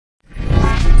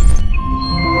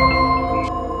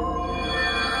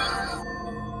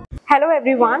Hello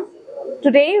everyone.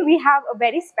 Today we have a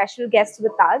very special guest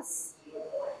with us.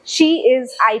 She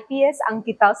is IPS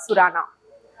Ankita Surana.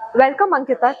 Welcome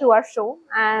Ankita to our show,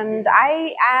 and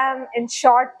I am in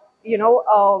short,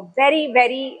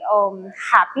 very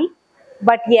happy.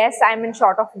 But yes, I'm in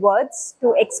short of words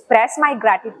to express my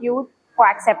gratitude for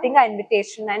accepting our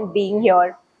invitation and being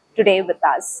here today with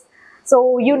us.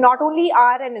 So you not only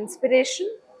are an inspiration,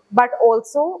 but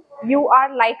also you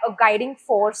are like a guiding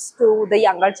force to the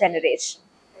younger generation.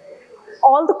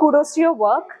 All the kudos to your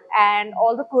work and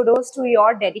all the kudos to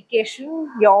your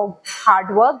dedication, your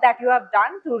hard work that you have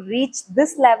done to reach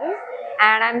this level.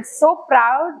 And I'm so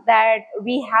proud that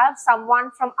we have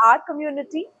someone from our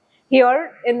community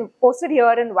posted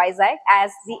here in Vizag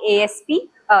as the ASP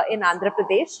in Andhra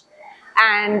Pradesh,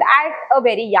 and at a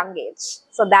very young age.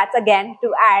 So that's again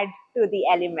to add to the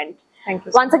element. Thank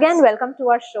you. Once again, welcome to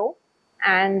our show.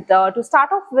 And to start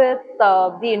off with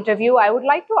the interview, I would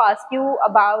like to ask you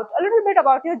about a little bit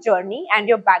about your journey and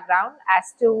your background as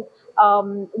to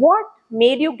what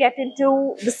made you get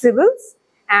into the civils.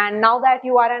 And now that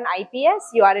you are an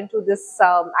IPS, you are into this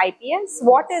IPS,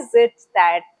 what is it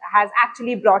that has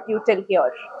actually brought you till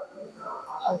here?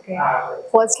 Okay.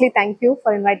 Firstly, thank you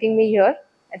for inviting me here.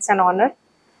 It's an honor.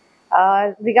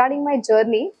 Regarding my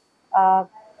journey,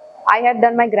 I had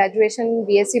done my graduation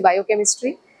BSc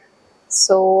Biochemistry.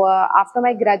 So after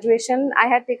my graduation, I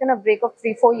had taken a break of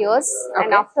 3-4 years,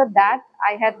 and after that,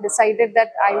 I had decided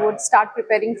that I would start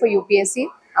preparing for UPSC.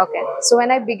 Okay. So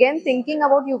when I began thinking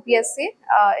about UPSC,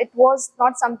 it was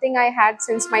not something I had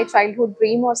since my childhood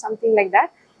dream or something like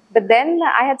that. But then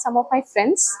I had some of my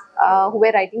friends who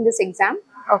were writing this exam.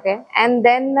 Okay. And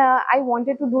then I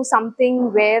wanted to do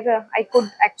something where I could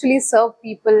actually serve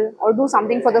people or do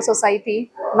something for the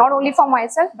society, not only for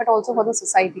myself, but also for the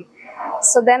society.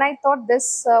 So then I thought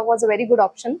this was a very good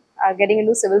option, getting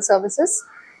into civil services.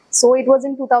 So it was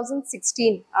in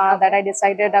 2016 that I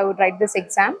decided I would write this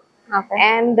exam. Okay.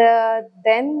 And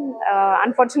then,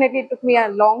 unfortunately, it took me a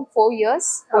long 4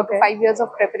 years, 4 to 5 years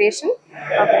of preparation.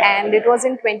 Okay. And it was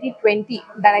in 2020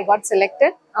 that I got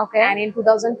selected. Okay. And in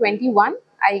 2021,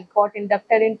 I got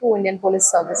inducted into Indian Police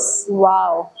Service.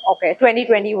 Wow. Okay.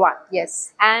 2021.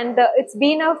 Yes. And it's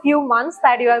been a few months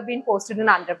that you have been posted in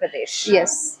Andhra Pradesh.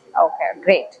 Yes. Okay,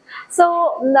 great.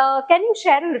 So, can you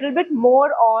share a little bit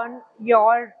more on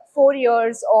your 4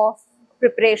 years of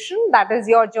preparation, that is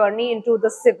your journey into the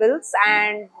civils,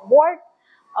 and what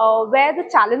were the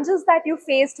challenges that you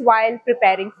faced while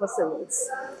preparing for civils?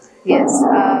 Yes.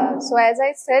 So as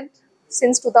I said,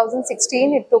 since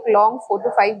 2016, it took long 4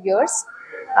 to 5 years.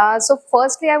 So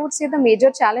firstly, I would say the major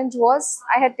challenge was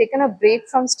I had taken a break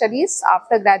from studies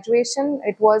after graduation.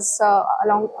 It was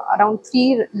around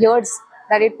 3 years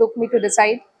that it took me to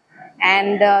decide.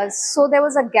 And so there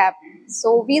was a gap.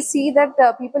 So we see that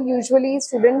people usually,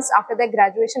 students after their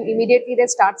graduation, immediately they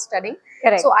start studying.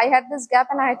 Correct. So I had this gap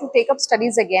and I had to take up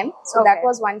studies again. So that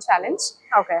was one challenge.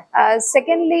 Okay.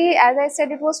 Secondly, as I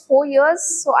said, it was 4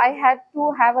 years. So I had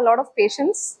to have a lot of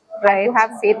patience. Right. To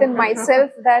have faith in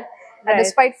myself that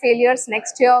despite failures,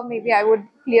 next year maybe I would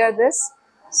clear this.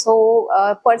 So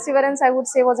perseverance, I would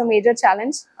say, was a major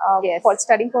challenge for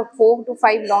studying for 4 to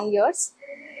 5 long years.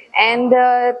 And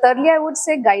thirdly, I would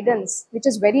say guidance, which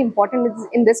is very important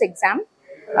in this exam.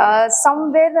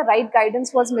 Somewhere the right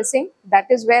guidance was missing. That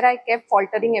is where I kept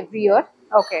faltering every year.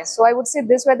 Okay. So I would say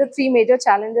these were the 3 major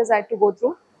challenges I had to go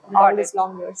through in all these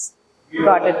long years.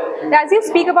 Got it. As you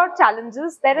speak about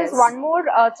challenges, there is one more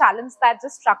challenge that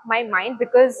just struck my mind,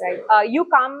 because you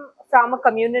come from a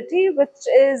community which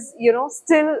is,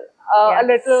 still a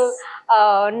little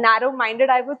narrow-minded,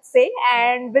 I would say,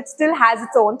 and which still has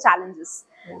its own challenges.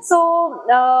 So,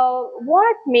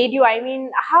 what made you,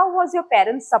 how was your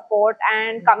parents' support,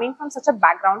 and coming from such a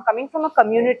background, coming from a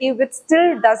community which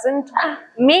still doesn't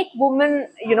make women,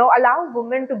 allow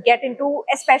women to get into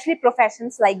especially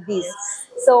professions like these?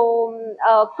 So,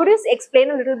 could you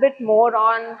explain a little bit more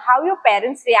on how your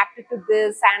parents reacted to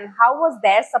this, and how was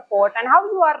their support, and how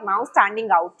you are now standing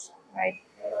out? Right.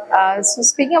 So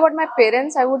speaking about my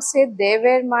parents, I would say they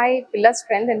were my pillar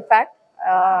strength. In fact,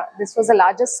 this was the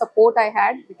largest support I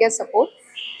had, biggest support.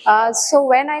 So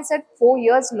when I said 4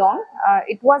 years long,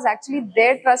 it was actually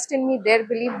their trust in me, their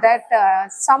belief that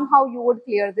somehow you would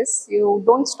clear this. You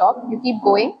don't stop, you keep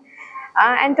going.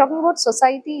 And talking about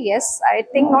society, yes, I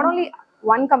think not only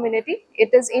one community,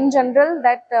 it is in general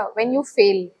that when you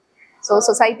fail, so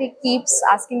society keeps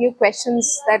asking you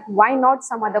questions that why not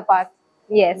some other path?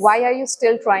 Yes. Why are you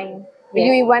still trying? Will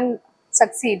you even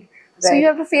succeed? So you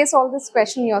have to face all this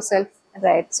question yourself.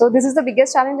 Right. So this is the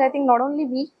biggest challenge, I think, not only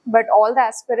me, but all the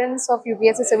aspirants of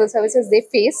UPSC Civil Services, they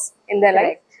face in their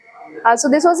life. So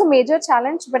this was a major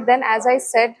challenge, but then as I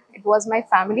said, it was my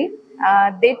family.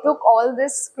 They took all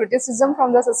this criticism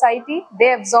from the society,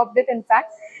 they absorbed it in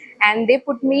fact, and they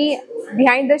put me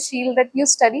behind the shield that you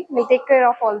study, we'll take care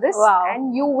of all this, Wow.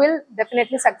 and you will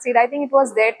definitely succeed. I think it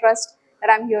was their trust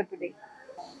that I'm here today.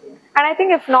 And I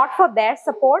think if not for their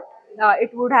support,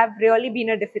 it would have really been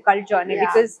a difficult journey, Yeah,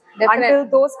 because definitely. until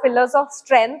those pillars of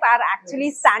strength are actually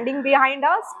standing behind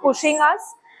us, pushing us,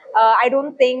 I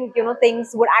don't think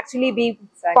things would actually be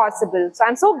possible. So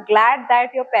I'm so glad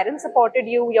that your parents supported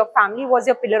you, your family was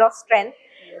your pillar of strength.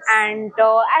 And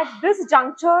at this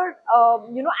juncture,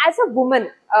 as a woman,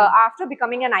 after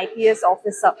becoming an IPS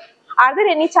officer, are there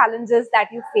any challenges that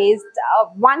you faced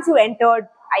once you entered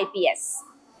IPS?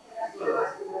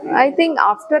 I think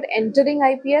after entering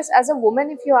IPS as a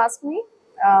woman, if you ask me,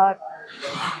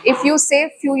 if you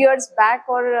say few years back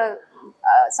or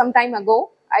some time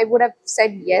ago, I would have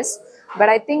said yes. But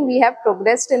I think we have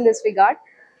progressed in this regard.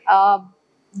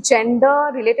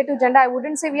 Related to gender, I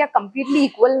wouldn't say we are completely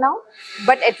equal now,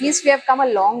 but at least we have come a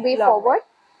long way forward,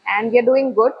 and we are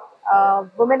doing good.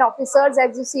 Women officers,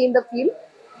 as you see in the field,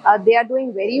 they are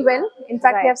doing very well. In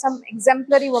fact, we have some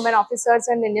exemplary women officers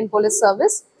in Indian Police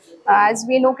Service. As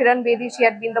we know, Kiran Bedi, she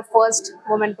had been the first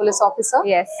woman police officer.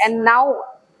 Yes. And now,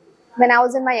 when I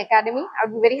was in my academy, I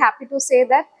would be very happy to say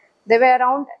that there were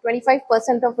around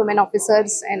 25% of women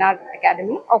officers in our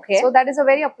academy. Okay. So that is a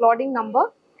very applauding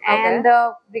number. And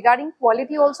regarding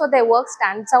quality also, their work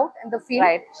stands out in the field.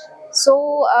 Right.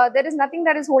 So there is nothing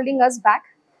that is holding us back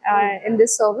in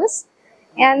this service.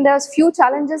 And there's few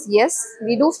challenges, yes,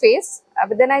 we do face.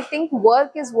 But then I think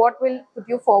work is what will put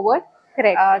you forward.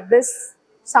 Correct.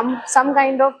 Some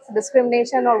kind of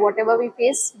discrimination or whatever we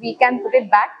face, we can put it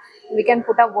back. We can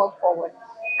put our work forward.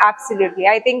 Absolutely.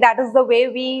 I think that is the way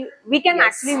we can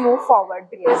actually move forward,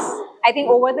 because I think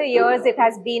over the years it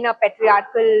has been a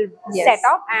patriarchal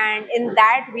setup, and in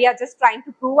that we are just trying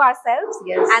to prove ourselves,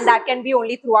 and that can be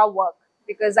only through our work,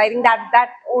 because I think that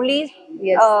only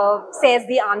says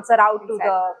the answer out to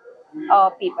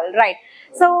the people, right?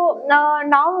 So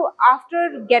now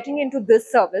after getting into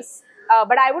this service,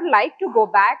 but I would like to go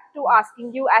back to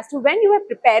asking you as to when you were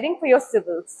preparing for your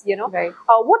civils,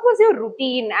 what was your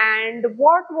routine, and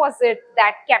what was it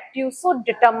that kept you so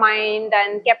determined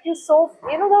and kept you so,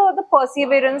 the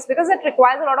perseverance, because it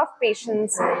requires a lot of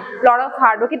patience, a lot of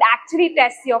hard work. It actually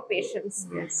tests your patience.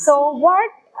 So what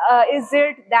is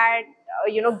it that,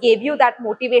 gave you that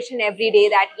motivation every day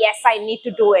that, yes, I need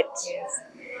to do it?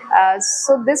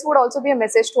 So this would also be a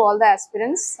message to all the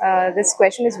aspirants. This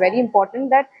question is very important,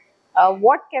 that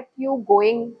what kept you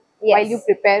going while you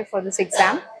prepare for this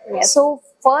exam? So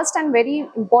first and very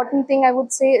important thing I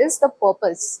would say is the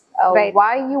purpose.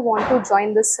 Why you want to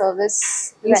join this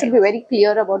service. You should be very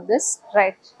clear about this.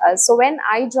 So when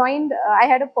I joined, I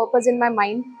had a purpose in my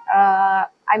mind.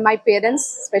 My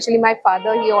parents, especially my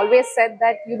father, he always said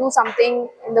that you do something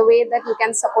in the way that you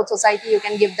can support society, you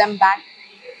can give them back.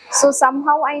 So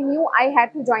somehow I knew I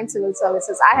had to join civil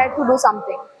services. I had to do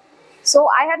something. So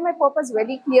I had my purpose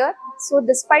very clear. So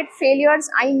despite failures,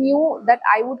 I knew that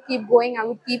I would keep going, I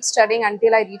would keep studying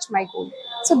until I reach my goal.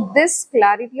 So this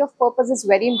clarity of purpose is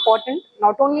very important,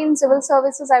 not only in civil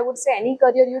services, I would say any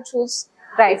career you choose.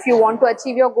 If you want to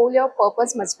achieve your goal, your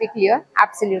purpose must be clear.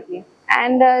 Absolutely.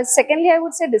 And secondly, I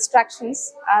would say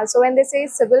distractions. So when they say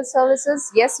civil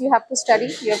services, yes, you have to study.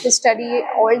 You have to study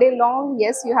all day long.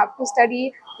 Yes, you have to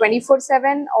study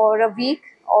 24/7 or a week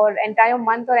or entire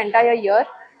month or entire year.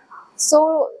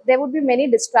 So there would be many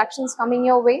distractions coming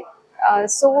your way.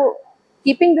 So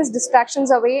keeping these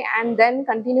distractions away and then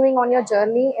continuing on your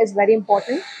journey is very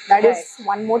important. That is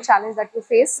one more challenge that you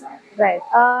face.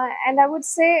 And I would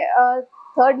say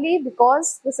thirdly,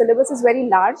 because the syllabus is very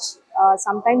large,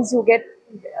 sometimes you get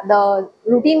the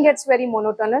routine gets very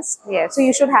monotonous. So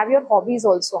you should have your hobbies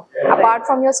also. Apart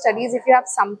from your studies, if you have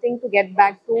something to get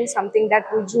back to, something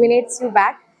that rejuvenates you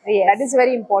back, that is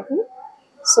very important.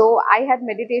 So I had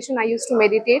meditation. I used to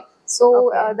meditate.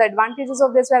 So the advantages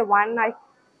of this were, one,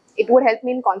 it would help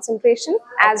me in concentration,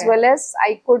 as well as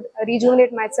I could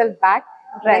rejuvenate myself back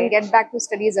and get back to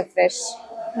studies afresh.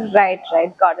 Right,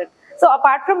 got it. So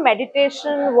apart from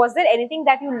meditation, was there anything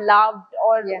that you loved,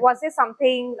 or was there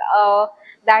something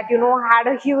that had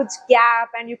a huge gap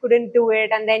and you couldn't do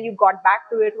it and then you got back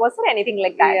to it? Was there anything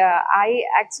like that? Yeah, I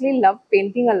actually love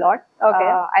painting a lot.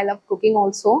 I love cooking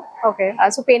also.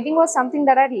 So painting was something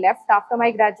that I left after my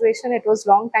graduation. It was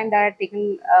long time that I had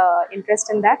taken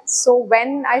interest in that. So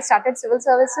when I started civil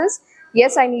services,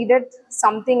 yes, I needed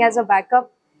something as a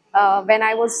backup. When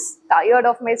I was tired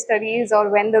of my studies or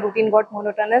when the routine got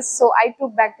monotonous. So I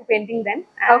took back to painting then,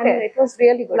 and it was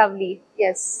really good. Lovely.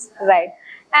 Yes. Right.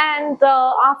 And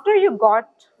after you got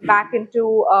back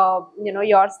into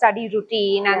your study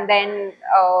routine, and then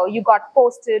you got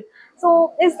posted.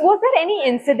 So, was there any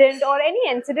incident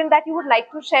that you would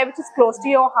like to share, which is close to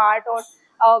your heart,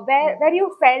 or where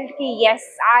you felt ki, yes,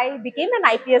 I became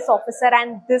an IPS officer,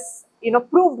 and this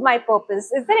proved my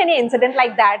purpose? Is there any incident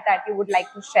like that you would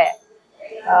like to share?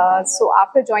 So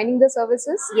after joining the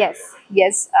services, Yes.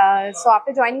 yes. So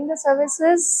after joining the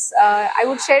services, I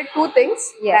would share two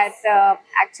things Yes. that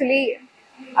actually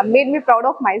made me proud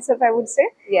of myself, I would say.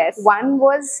 Yes. One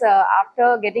was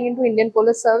after getting into Indian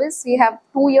Police Service, we have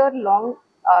 2-year long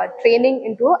training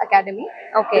into academy.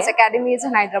 Okay. This academy is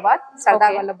in Hyderabad,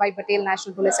 Sardar Okay. Vallabhbhai Patel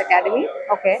National Police Academy.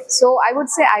 Okay. So I would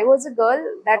say I was a girl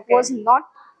that Okay. was not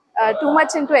too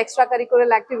much into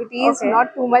extracurricular activities, Okay.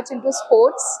 not too much into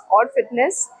sports or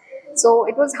fitness. So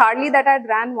it was hardly that I'd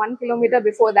ran 1 kilometer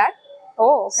before that.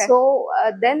 Oh, okay. So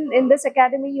then in this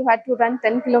academy, you had to run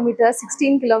 10 kilometers,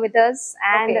 16 kilometers,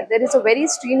 and Okay. there is a very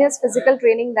strenuous physical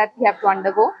training that we have to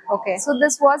undergo. Okay. So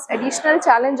this was additional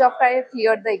challenge after I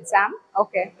cleared the exam.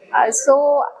 Okay.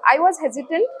 So I was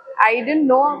hesitant. I didn't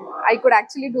know I could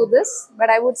actually do this, but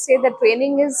I would say the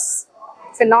training is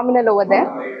phenomenal over there,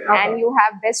 and you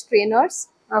have best trainers.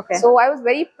 Okay. So I was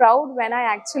very proud when I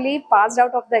actually passed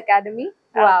out of the academy,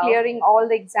 Wow. clearing all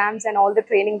the exams and all the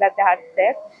training that they had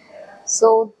there.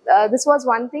 So this was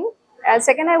one thing.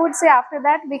 Second, I would say after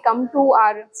that we come to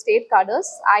our state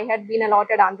cadres. I had been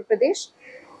allotted Andhra Pradesh.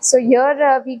 So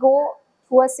here we go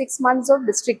through a 6 months of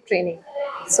district training.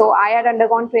 So I had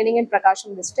undergone training in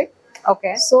Prakasham district.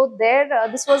 Okay. So there,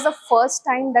 this was the first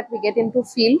time that we get into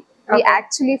field. We Okay.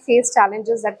 actually face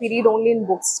challenges that we read only in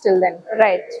books till then.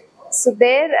 Right. So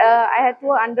there, I had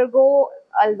to undergo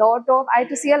I had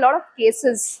to see a lot of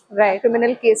cases, Right.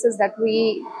 criminal cases that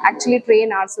we actually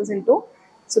train ourselves into.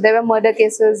 So there were murder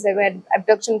cases, there were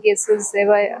abduction cases, there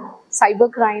were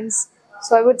cyber crimes.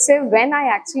 So I would say when I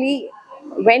actually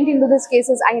went into these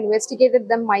cases, I investigated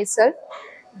them myself.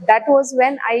 That was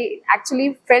when I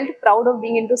actually felt proud of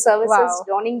being into services, Wow.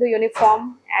 donning the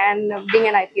uniform and being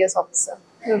an IPS officer.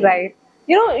 Right.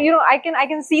 I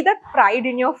can see that pride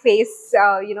in your face.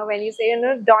 When you say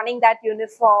donning that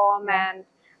uniform, and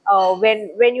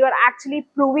when you are actually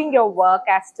proving your work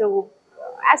as to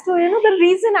the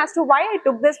reason as to why I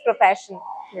took this profession,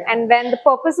 Yeah. and when the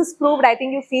purpose is proved, I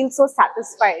think you feel so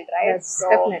satisfied, right? Yes, So,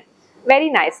 definitely. very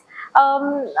nice.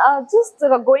 Just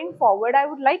going forward, I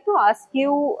would like to ask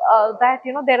you that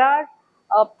there are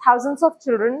thousands of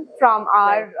children from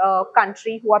our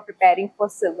country who are preparing for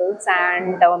civils,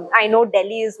 and I know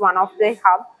Delhi is one of the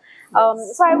hub.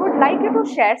 So I would like you to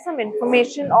share some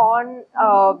information on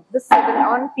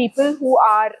on people who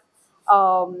are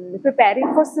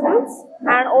preparing for civils,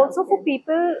 and also for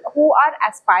people who are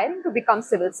aspiring to become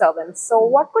civil servants. So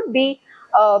what could be,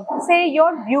 say,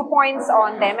 your viewpoints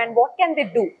on them, and what can they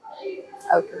do?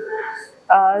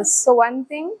 Okay. So one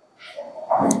thing,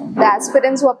 the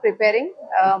aspirants who are preparing,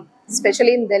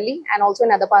 especially in Delhi and also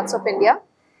in other parts of India,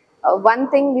 one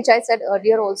thing which I said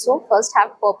earlier also, first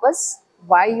have purpose,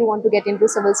 why you want to get into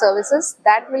civil services.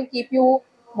 That will keep you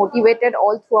motivated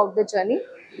all throughout the journey,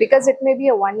 because it may be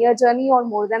a 1-year journey or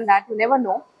more than that, you never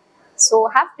know. So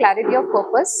have clarity of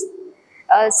purpose.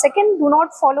 Second, do not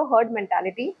follow herd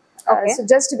mentality. Okay. So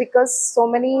just because so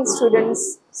many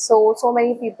students, so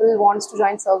many people wants to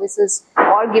join services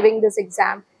or giving this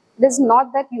exam, it is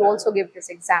not that you also give this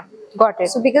exam. Got it.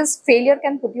 So because failure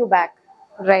can put you back.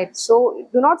 Right. So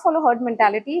do not follow herd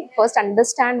mentality. First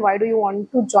understand why do you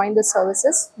want to join the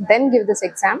services, then give this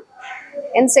exam.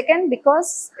 And second,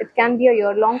 because it can be a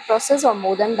year-long process or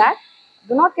more than that,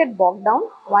 do not get bogged down.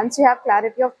 Once you have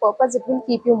clarity of purpose, it will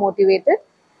keep you motivated.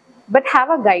 But have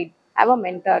a guide, have a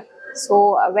mentor.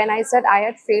 So when I said I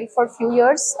had failed for a few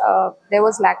years, there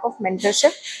was lack of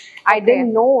mentorship. I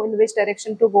didn't know in which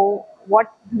direction to go,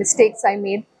 what mistakes I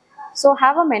made. So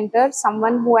have a mentor,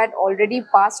 someone who had already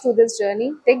passed through this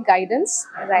journey. Take guidance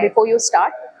before you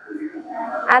start.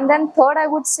 And then third, I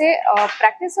would say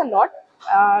practice a lot.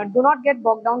 Do not get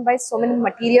bogged down by so many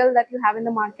material that you have in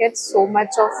the market, so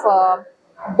much of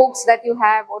books that you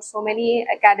have, or so many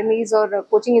academies or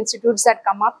coaching institutes that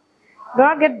come up. Do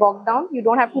not get bogged down. You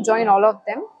don't have to join all of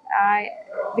them,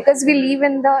 because we live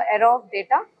in the era of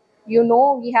data.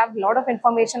 We have a lot of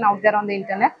information out there on the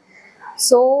internet.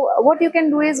 So what you can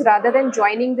do is, rather than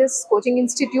joining this coaching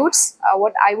institutes,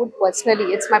 what I would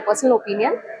personally, it's my personal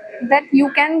opinion, that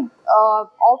you can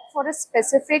opt for a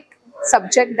specific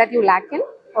subject that you lack in.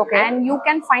 Okay. And you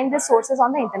can find the sources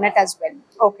on the internet as well.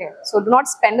 Okay. So do not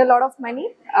spend a lot of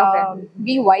money. Okay.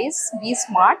 Be wise, be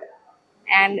smart,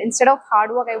 and instead of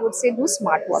hard work, I would say do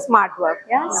smart work. Smart work.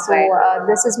 Yeah. So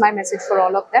this is my message for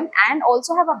all of them, and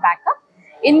also have a backup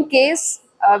in case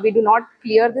we do not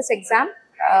clear this exam.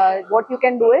 What you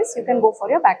can do is you can go for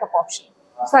your backup option.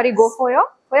 Sorry, go for your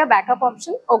Backup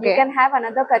option. Okay. You can have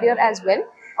another career as well.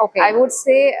 Okay. I would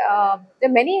say there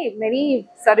are many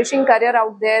flourishing career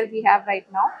out there we have right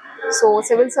now. So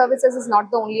civil services is not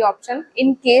the only option.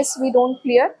 In case we don't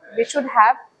clear, we should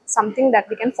have something that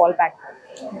we can fall back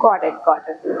on. Got it, got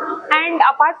it. And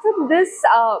apart from this,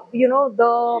 you know,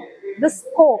 the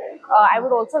scope, I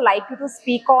would also like you to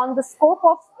speak on the scope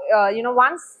of, you know,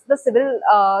 once the civil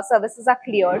services are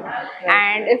cleared,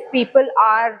 and if people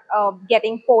are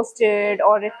getting posted,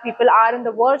 or if people are on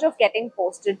the verge of getting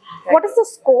posted, what is the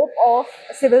scope of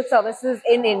civil services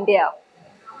in India?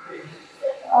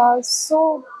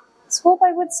 So scope,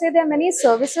 I would say there are many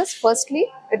services.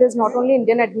 Firstly, it is not only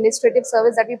Indian Administrative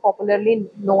Service that we popularly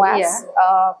know as.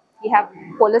 We have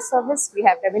police service, we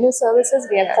have revenue services,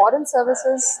 we have foreign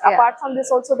services. Apart from this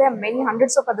also, there are many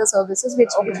hundreds of other services which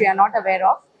we are not aware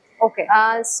of. Okay.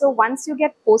 So once you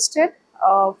get posted,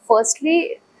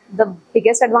 firstly, the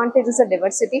biggest advantage is the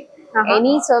diversity.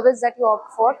 Any service that you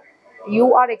opt for,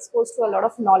 you are exposed to a lot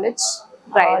of knowledge,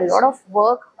 a lot of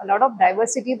work, a lot of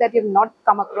diversity that you've not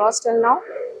come across till now.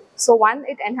 So one,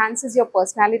 it enhances your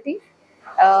personality,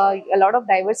 a lot of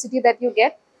diversity that you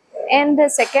get. And the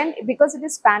second, because it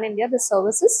is pan-India, the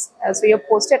services, so you're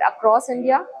posted across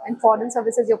India, and foreign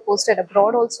services you're posted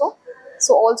abroad also.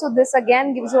 So also this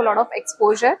again gives you a lot of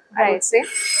exposure, I would say.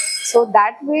 So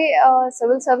that way,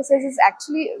 civil services is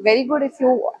actually very good if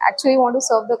you actually want to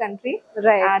serve the country.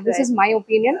 This is my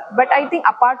opinion. But I think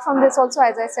apart from this also,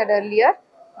 as I said earlier,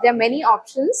 there are many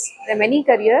options, there are many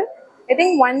careers. I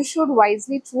think one should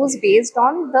wisely choose based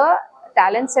on the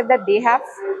talent set that they have.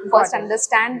 First,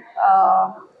 understand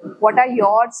what are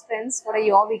your strengths, what are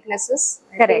your weaknesses.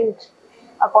 Correct.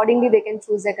 Accordingly, they can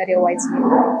choose their career wisely.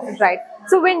 Right.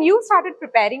 So when you started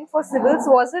preparing for civils,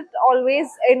 was it always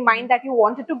in mind that you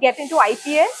wanted to get into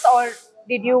IPS, or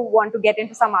did you want to get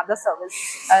into some other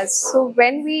service? So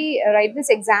when we write this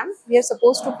exam, we are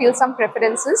supposed to fill some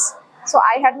preferences. So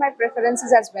I had my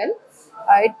preferences as well.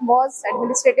 It was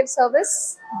administrative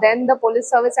service, then the police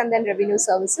service, and then revenue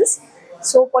services.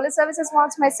 So police services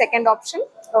was my second option.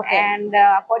 And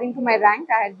according to my rank,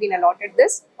 I had been allotted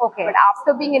this. But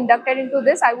after being inducted into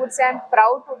this, I would say I'm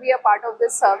proud to be a part of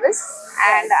this service,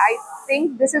 and I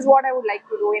think this is what I would like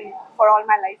to do for all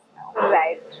my life now.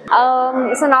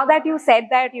 Right. So now that you said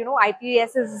that, you know,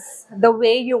 IPS is the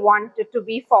way you want it to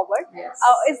be forward,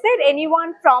 is there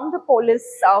anyone from the police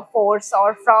force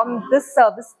or from this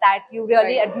service that you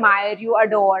really admire, you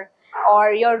adore,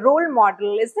 or your role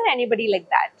model? Is there anybody like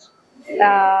that?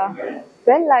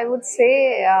 Well, I would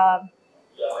say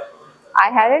I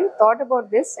hadn't thought about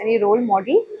this, any role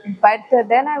model, but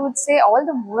then I would say all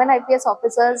the women IPS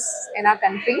officers in our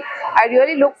country, I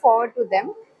really look forward to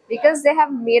them because they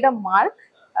have made a mark.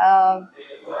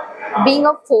 Being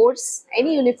a force,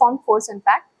 any uniformed force in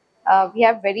fact, we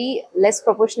have very less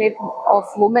proportionate of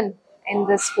women in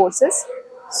these forces.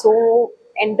 So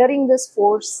entering this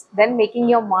force, then making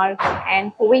your mark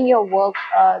and proving your work,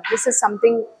 this is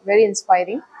something very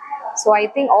inspiring. So I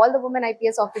think all the women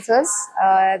IPS officers,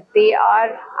 they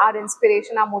are our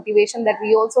inspiration, our motivation, that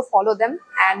we also follow them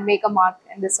and make a mark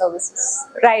in the services.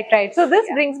 Right, right. So this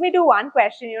brings me to one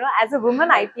question, you know, as a woman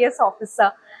IPS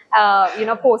officer, you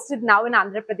know, posted now in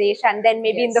Andhra Pradesh, and then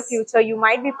maybe in the future you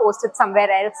might be posted somewhere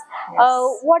else.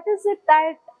 What is it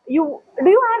that do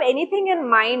you have anything in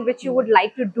mind which you would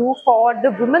like to do for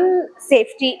the women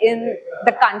safety in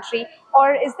the country,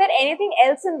 or is there anything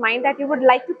else in mind that you would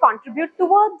like to contribute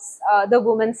towards the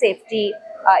women's safety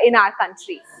in our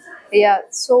country? Yeah,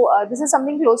 so this is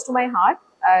something close to my heart.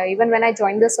 Even when I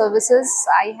joined the services,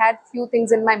 I had few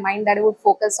things in my mind that I would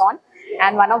focus on,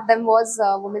 and one of them was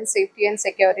women's safety and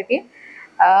security.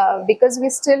 Because we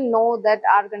still know that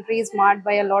our country is marred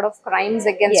by a lot of crimes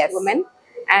against women,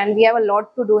 and we have a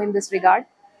lot to do in this regard.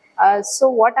 So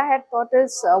what I had thought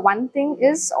is, one thing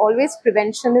is always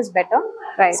prevention is better.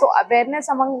 So awareness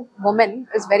among women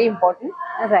is very important.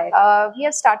 We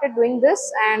have started doing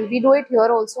this, and we do it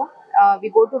here also. We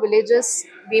go to villages,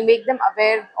 we make them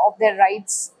aware of their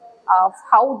rights, of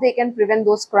how they can prevent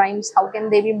those crimes, how can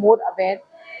they be more aware.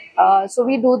 So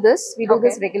we do this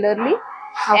regularly.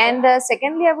 And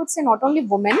secondly, I would say not only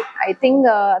women, I think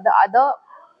the other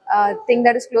thing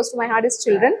that is close to my heart is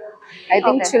children. I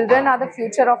think children are the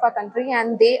future of our country,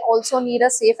 and they also need a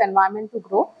safe environment to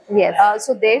grow.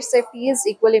 So their safety is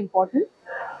equally important.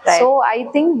 Right. So I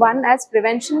think one, as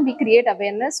prevention, we create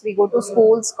awareness. We go to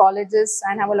schools, colleges,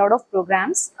 and have a lot of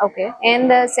programs. Okay.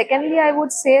 And secondly, I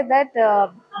would say that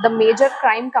the major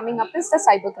crime coming up is the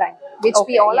cybercrime, which we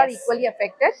Okay, all are yes. equally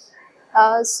affected.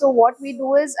 So what we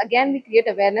do is, again, we create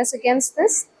awareness against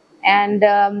this, and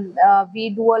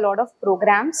we do a lot of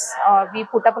programs. We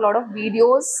put up a lot of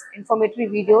videos, informatory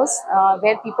videos,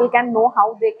 where people can know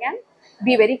how they can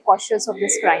be very cautious of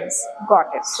these crimes. Got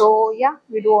it. So yeah,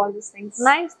 we do all these things.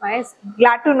 Nice, nice.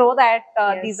 Glad to know that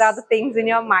Yes. these are the things in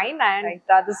your mind, and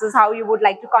Right. this is how you would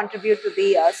like to contribute to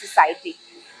the society.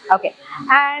 Okay.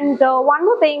 And one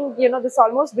more thing, this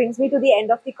almost brings me to the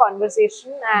end of the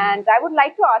conversation, and I would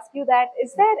like to ask you that,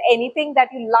 is there anything that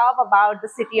you love about the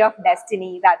city of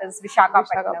destiny, that is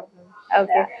Vishakhapatnam?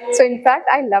 Okay. So in fact,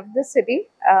 I love this city.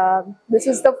 This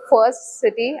is the first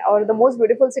city or the most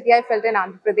beautiful city I felt in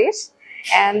Andhra Pradesh,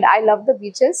 and I love the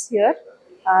beaches here.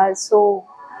 So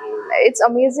it's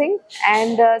amazing,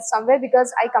 and somewhere,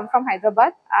 because I come from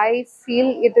Hyderabad, I feel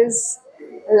it is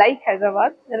like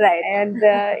Hyderabad, Right. and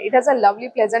it has a lovely,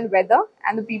 pleasant weather,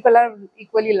 and the people are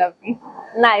equally lovely.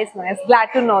 Nice, nice. Glad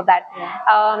to know that.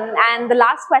 And the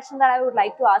last question that I would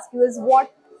like to ask you is,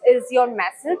 what is your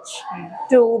message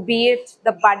to, be it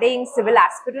the budding civil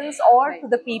aspirants or Right. to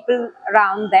the people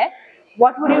around there?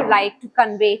 What would you like to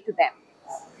convey to them?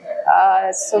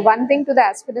 So one thing to the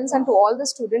aspirants and to all the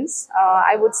students,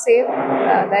 I would say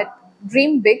that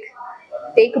dream big,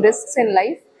 take risks in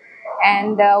life,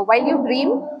 and while you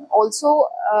dream, also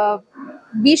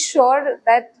be sure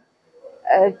that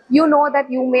you know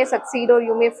that you may succeed or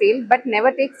you may fail, but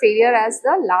never take failure as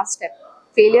the last step.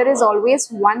 Failure is always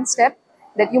one step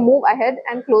that you move ahead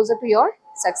and closer to your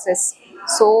success.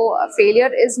 So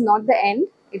failure is not the end,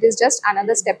 it is just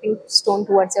another stepping stone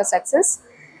towards your success.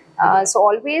 So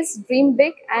always dream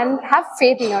big and have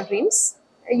faith in your dreams.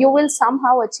 You will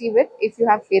somehow achieve it if you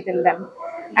have faith in them.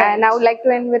 And I would like to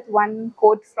end with one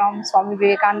quote from Swami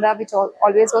Vivekananda, which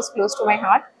always was close to my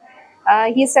heart.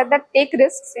 He said that take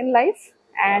risks in life,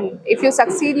 and if you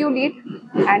succeed, you lead,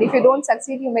 and if you don't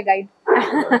succeed, you may guide.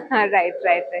 Right,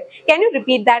 right, right. Can you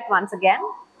repeat that once again?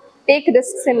 Take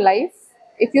risks in life.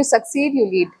 If you succeed, you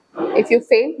lead. If you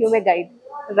fail, you may guide.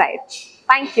 Right.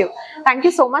 Thank you. Thank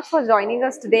you so much for joining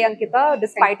us today, Ankita.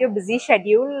 Despite your busy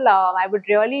schedule, I would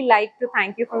really like to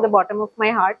thank you from the bottom of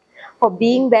my heart for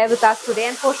being there with us today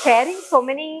and for sharing so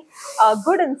many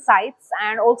good insights,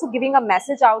 and also giving a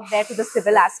message out there to the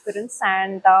civil aspirants.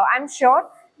 And I'm sure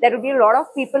there will be a lot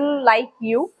of people like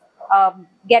you,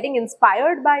 getting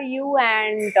inspired by you,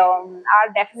 and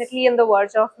are definitely in the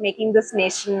verge of making this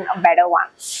nation a better one.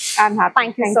 I'm happy.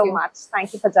 Thank you so much.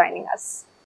 Thank you for joining us.